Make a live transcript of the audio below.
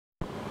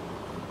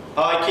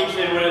Hi, Keith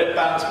Linwood at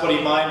Balanced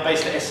Body Mind,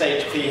 based at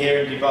SHP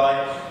here in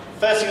Dubai.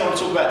 First thing I want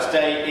to talk about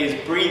today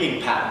is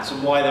breathing patterns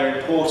and why they're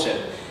important.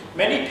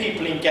 Many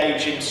people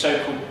engage in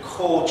so-called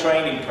core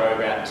training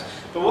programs,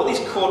 but what these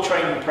core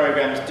training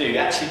programs do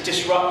actually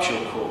disrupt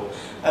your core,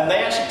 and they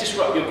actually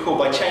disrupt your core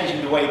by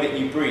changing the way that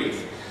you breathe.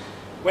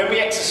 When we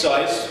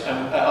exercise,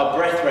 our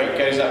breath rate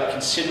goes up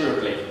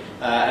considerably,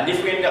 and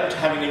if we end up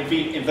having an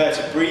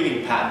inverted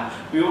breathing pattern,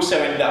 we also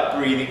end up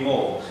breathing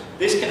more.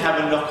 This can have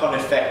a knock-on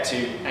effect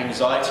to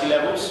anxiety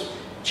levels,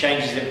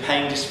 changes in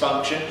pain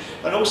dysfunction,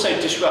 and also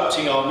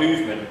disrupting our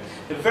movement.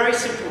 A very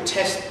simple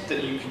test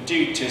that you can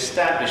do to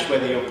establish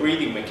whether your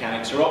breathing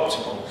mechanics are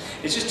optimal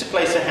is just to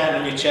place a hand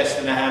on your chest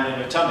and a hand on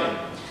your tummy.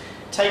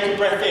 Take a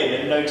breath in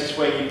and notice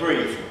where you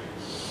breathe.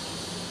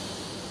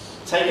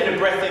 Taking a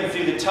breath in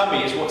through the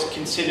tummy is what's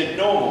considered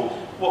normal.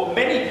 What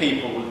many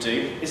people will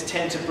do is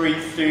tend to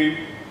breathe through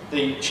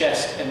the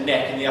chest and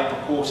neck in the upper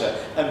quarter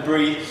and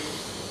breathe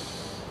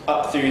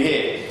up through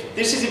here.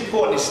 This is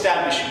important in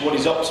establishing what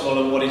is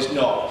optimal and what is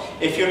not.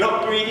 If you're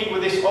not breathing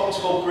with this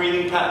optimal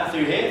breathing pattern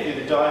through here,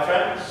 through the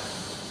diaphragm,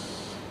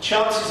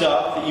 chances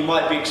are that you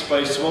might be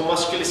exposed to more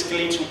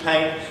musculoskeletal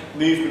pain,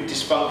 movement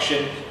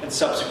dysfunction, and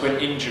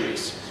subsequent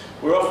injuries.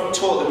 We're often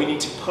taught that we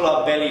need to pull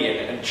our belly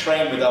in and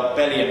train with our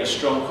belly and a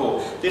strong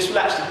core. This will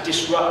actually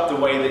disrupt the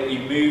way that you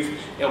move.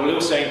 It will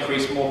also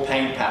increase more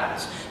pain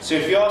patterns. So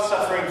if you are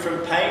suffering from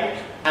pain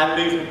and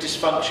movement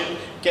dysfunction,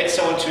 get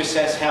someone to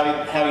assess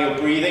how you're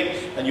breathing,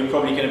 and you're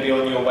probably going to be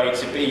on your way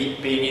to being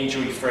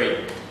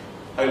injury-free.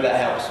 Hope that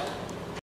helps.